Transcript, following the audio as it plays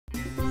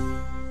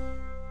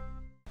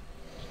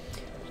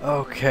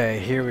Okay,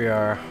 here we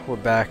are. We're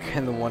back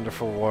in the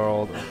wonderful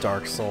world of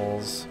Dark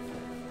Souls,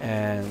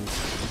 and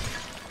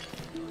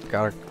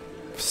gotta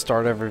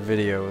start every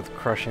video with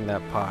crushing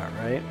that pot,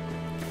 right?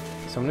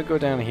 So I'm gonna go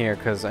down here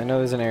because I know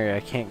there's an area I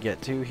can't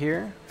get to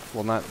here.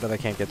 Well, not that I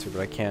can't get to, but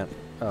I can't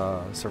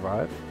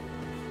survive.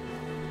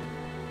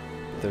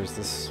 There's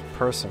this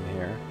person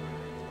here.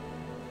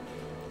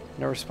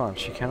 No response.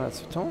 She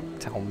cannot. Don't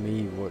tell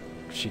me what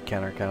she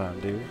can or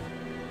cannot do.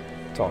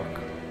 Talk.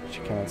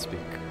 She cannot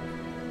speak.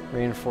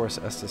 Reinforce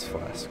Estus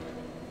Flask.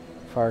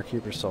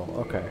 Firekeeper Soul.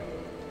 Okay.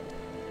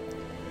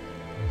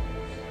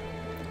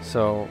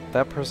 So,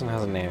 that person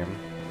has a name.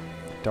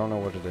 Don't know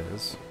what it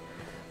is.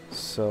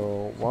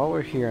 So, while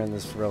we're here in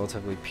this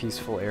relatively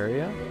peaceful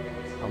area,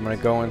 I'm going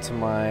to go into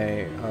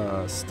my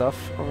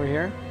stuff over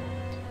here.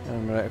 And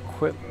I'm going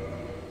to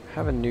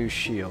have a new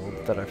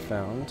shield that I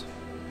found.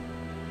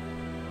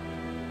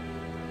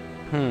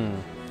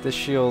 This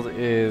shield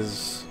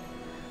is...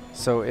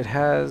 So, it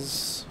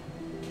has...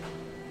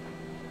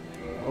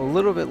 a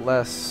little bit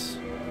less,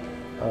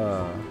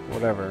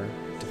 whatever,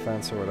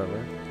 defense or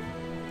whatever.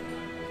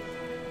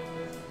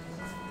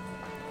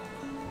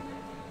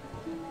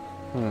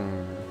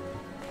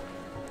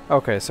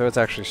 Okay, so it's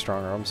actually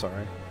stronger, I'm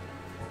sorry.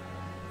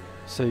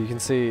 So you can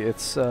see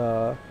it's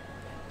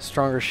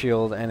stronger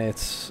shield and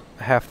it's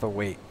half the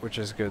weight, which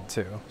is good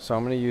too. So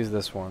I'm going to use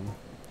this one.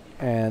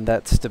 And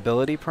that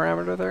stability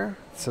parameter there,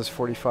 it says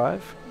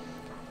 45.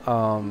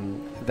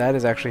 That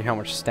is actually how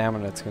much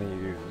stamina it's going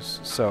to use.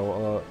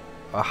 So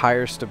a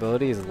higher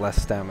stability is less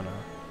stamina.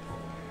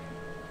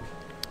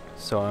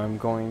 So I'm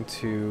going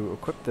to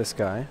equip this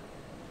guy.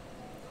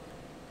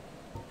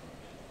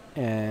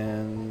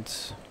 And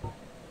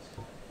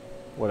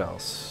what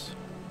else?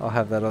 I'll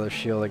have that other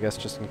shield, I guess,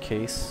 just in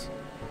case.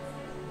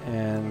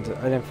 And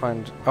I didn't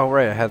find... Oh,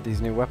 right, I had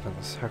these new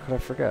weapons. How could I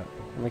forget?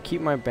 I'm going to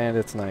keep my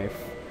bandit's knife.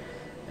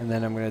 And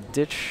then I'm going to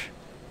ditch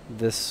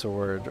this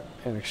sword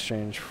in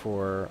exchange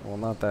for... Well,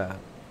 not that.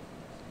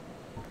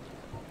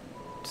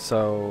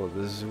 So,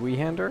 the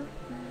Zweihander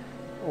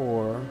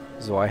or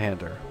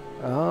Zweihander?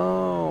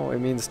 Oh, it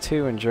means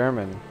two in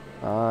German.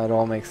 Ah, it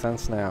all makes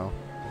sense now.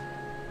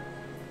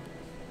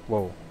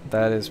 Whoa,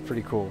 that is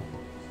pretty cool.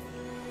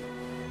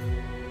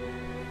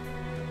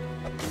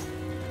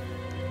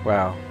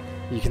 Wow,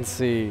 you can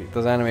see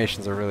those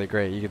animations are really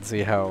great. You can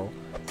see how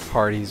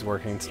hard he's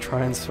working to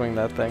try and swing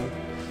that thing.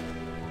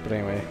 But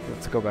anyway,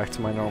 let's go back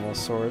to my normal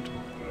sword.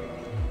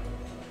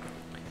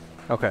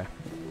 Okay.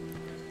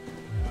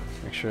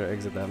 Make sure to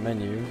exit that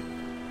menu.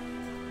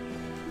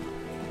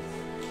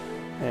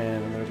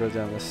 And I'm going to go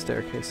down this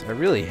staircase. I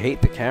really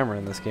hate the camera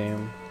in this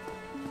game.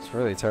 It's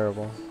really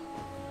terrible.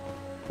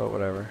 But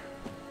whatever.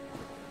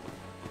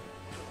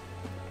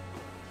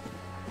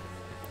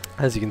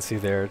 As you can see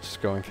there,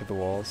 just going through the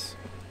walls.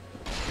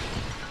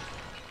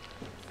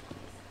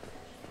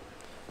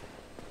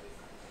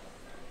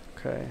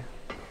 Okay.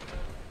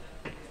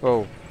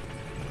 Whoa.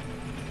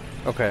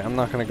 Okay, I'm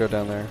not going to go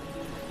down there.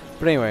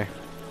 But anyway,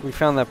 we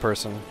found that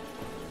person.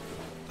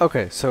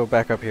 Okay, so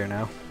back up here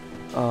now.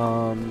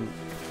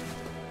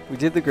 We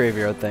did the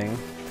graveyard thing. I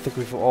think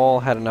we've all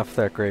had enough of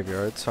that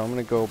graveyard, so I'm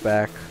gonna go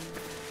back,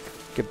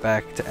 get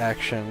back to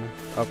action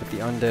up at the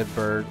Undead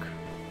Burg.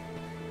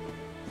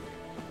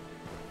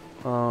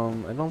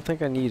 I don't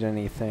think I need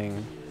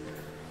anything.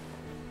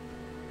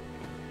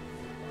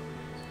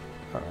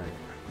 Alright.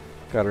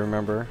 Gotta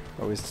remember,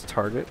 always to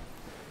target.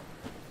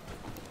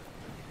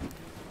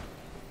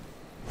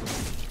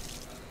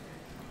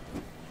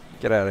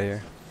 Get out of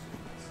here.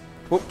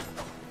 Whoop.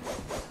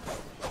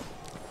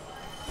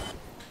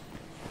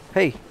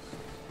 Hey!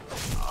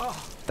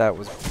 That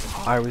was...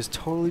 I was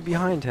totally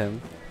behind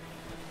him.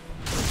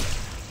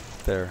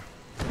 There.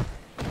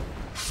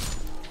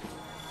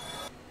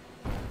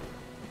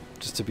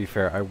 Just to be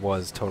fair, I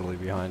was totally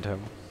behind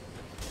him.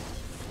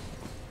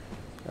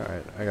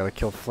 Alright, I gotta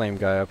kill Flame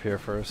Guy up here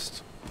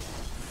first.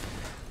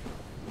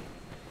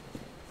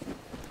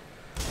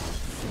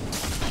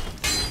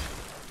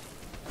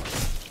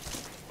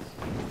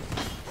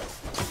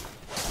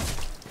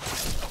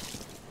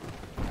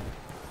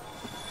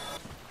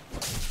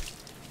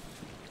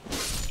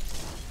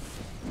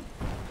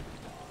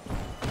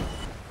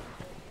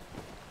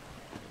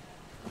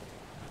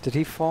 Did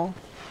he fall?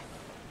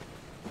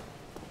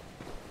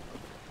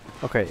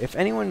 Okay, if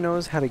anyone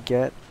knows how to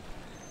get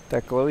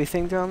that glowy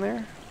thing down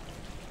there,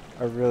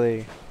 I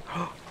really...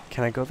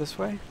 Can I go this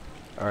way?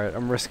 Alright,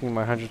 I'm risking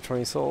my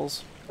 120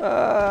 souls.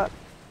 Can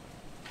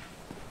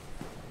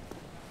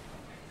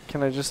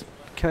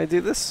I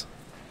do this?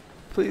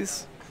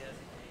 Please?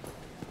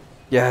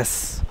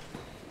 Yes!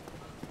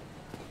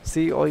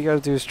 See, all you gotta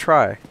do is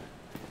try.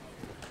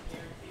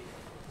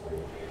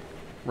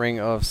 Ring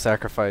of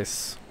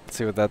Sacrifice. Let's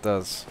see what that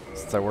does,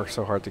 since I worked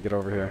so hard to get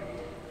over here.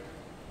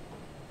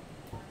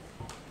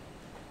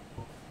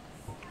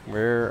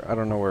 I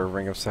don't know where a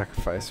Ring of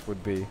Sacrifice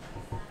would be.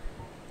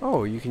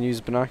 Oh, you can use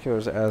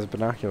binoculars as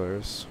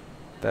binoculars.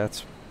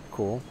 That's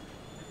cool.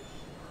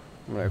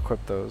 I'm gonna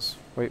equip those.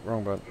 Wait,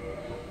 wrong button.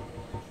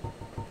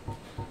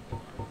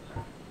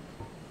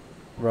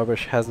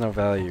 Rubbish has no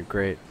value.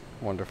 Great.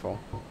 Wonderful.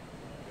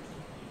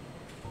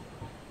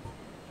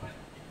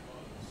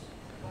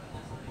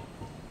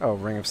 Oh,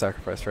 Ring of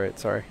Sacrifice, right,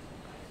 sorry.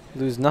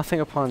 Lose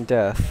nothing upon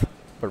death,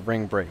 but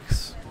ring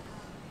breaks.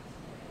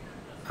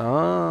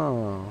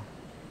 Oh,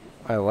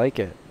 I like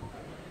it.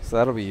 So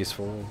that'll be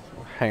useful.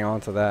 Hang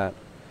on to that.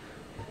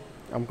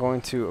 I'm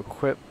going to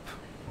equip...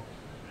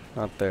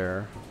 Not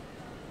there.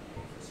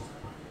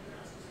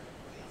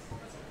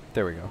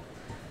 There we go.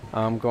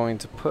 I'm going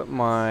to put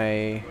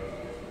my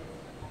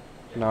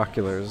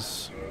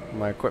binoculars on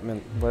my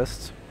equipment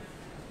list.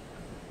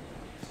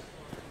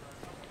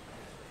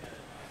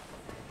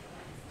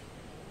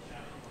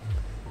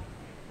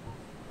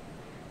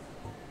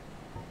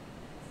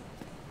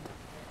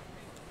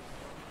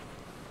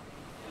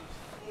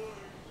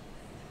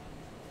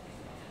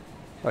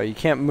 Oh, you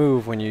can't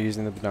move when you're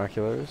using the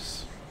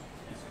binoculars.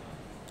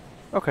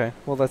 Okay,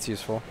 well that's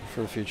useful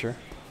for the future.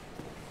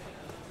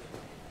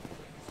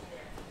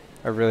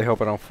 I really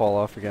hope I don't fall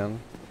off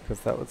again, because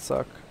that would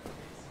suck.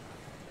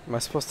 Am I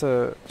supposed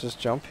to just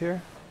jump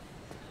here?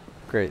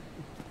 Great.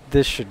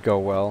 This should go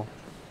well.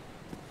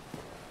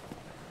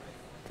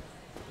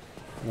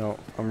 No,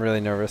 I'm really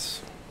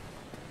nervous.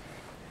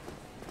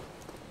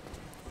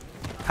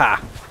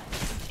 Ha!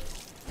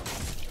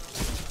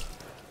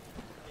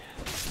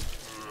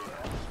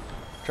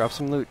 Drop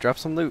some loot, drop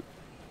some loot.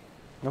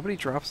 Nobody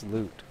drops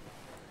loot.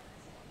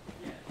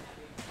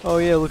 Oh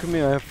yeah, look at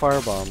me, I have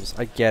fire bombs.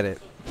 I get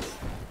it.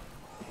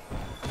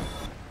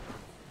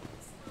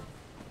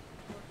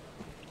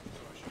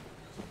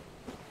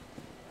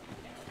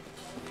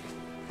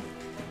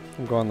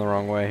 I'm going the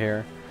wrong way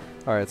here.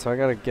 Alright, so I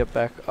gotta get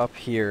back up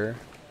here.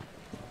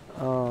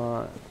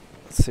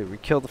 Let's see, we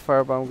killed the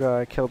firebomb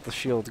guy, killed the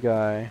shield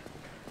guy.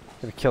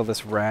 Gonna kill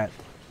this rat.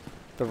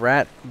 The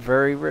rat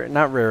very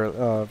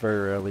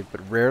rarely,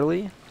 but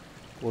rarely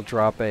will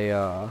drop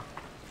a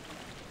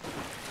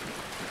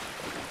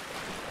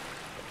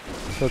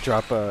he'll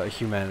drop a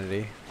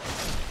humanity.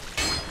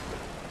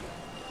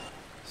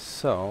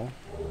 So,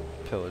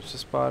 pillage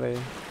this body.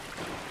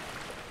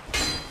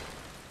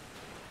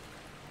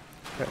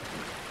 Okay.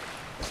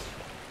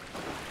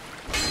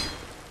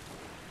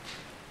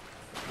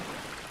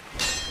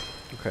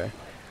 Okay.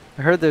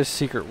 I heard there's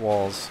secret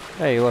walls.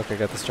 Hey, look, I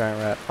got this giant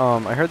rat.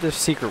 I heard there's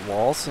secret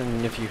walls,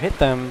 and if you hit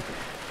them,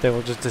 they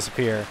will just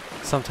disappear.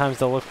 Sometimes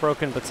they'll look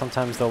broken, but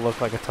sometimes they'll look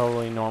like a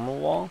totally normal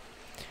wall.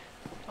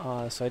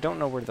 So I don't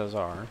know where those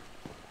are.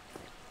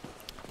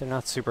 They're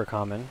not super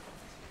common.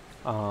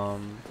 I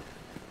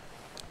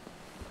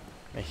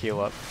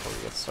heal up before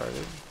we get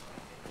started.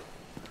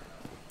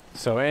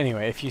 So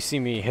anyway, if you see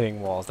me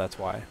hitting walls, that's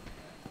why.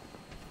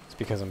 It's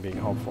because I'm being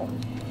hopeful.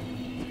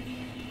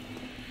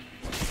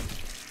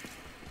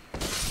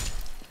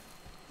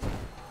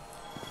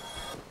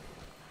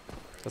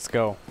 Let's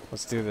go.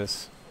 Let's do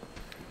this.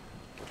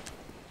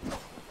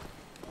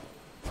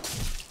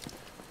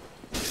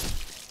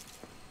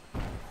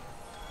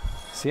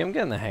 See, I'm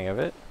getting the hang of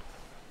it.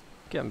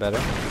 Getting better.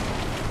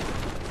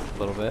 A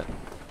little bit.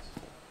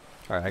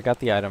 Alright, I got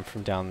the item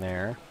from down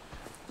there.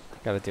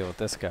 Gotta deal with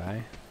this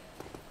guy.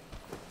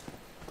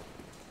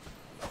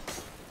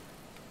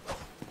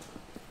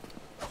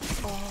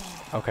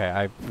 Okay,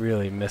 I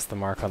really missed the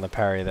mark on the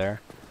parry there.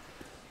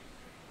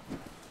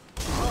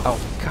 Oh,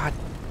 God.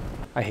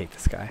 I hate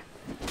this guy.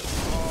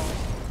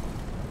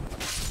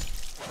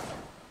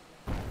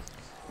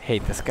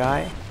 Hate this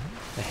guy.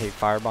 I hate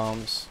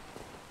firebombs.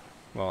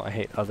 Well, I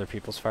hate other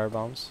people's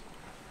firebombs.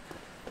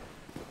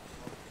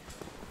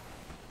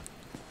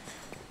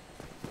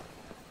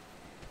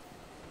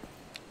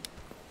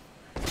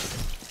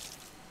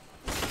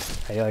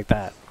 How do you like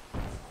that?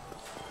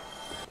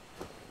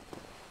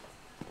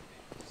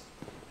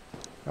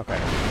 Okay.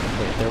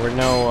 Wait, there were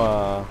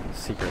no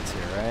secrets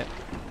here, right?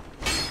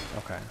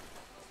 Okay.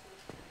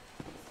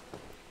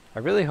 I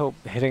really hope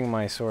hitting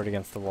my sword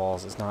against the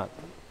walls is not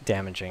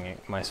damaging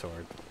my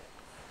sword.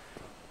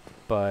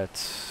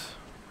 But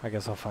I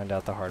guess I'll find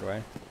out the hard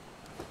way.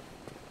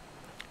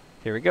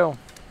 Here we go.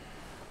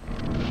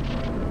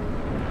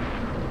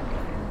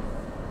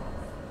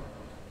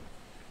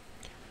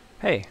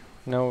 Hey,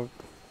 no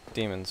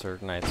demons or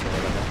knights or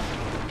whatever.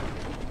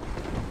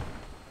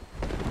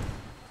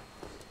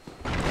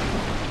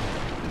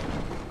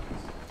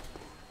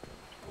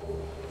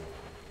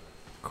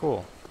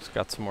 Cool. Just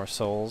got some more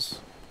souls.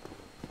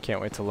 Can't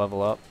wait to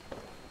level up.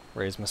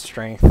 Raise my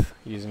strength.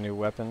 Use a new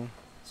weapon.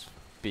 It's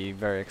be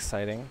very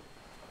exciting.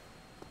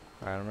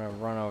 Alright, I'm gonna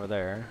run over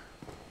there.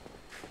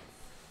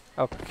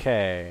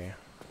 Okay.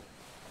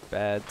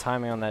 Bad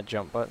timing on that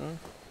jump button.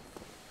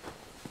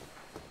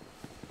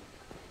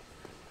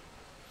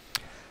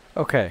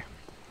 Okay.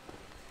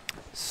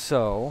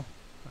 So,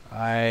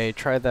 I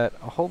tried that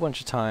a whole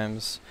bunch of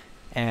times,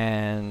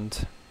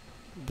 and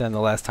then the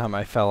last time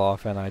I fell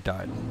off and I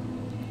died.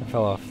 I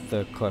fell off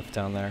the cliff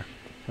down there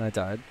and I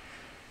died.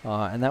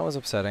 And that was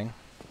upsetting.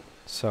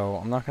 So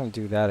I'm not going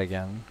to do that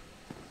again.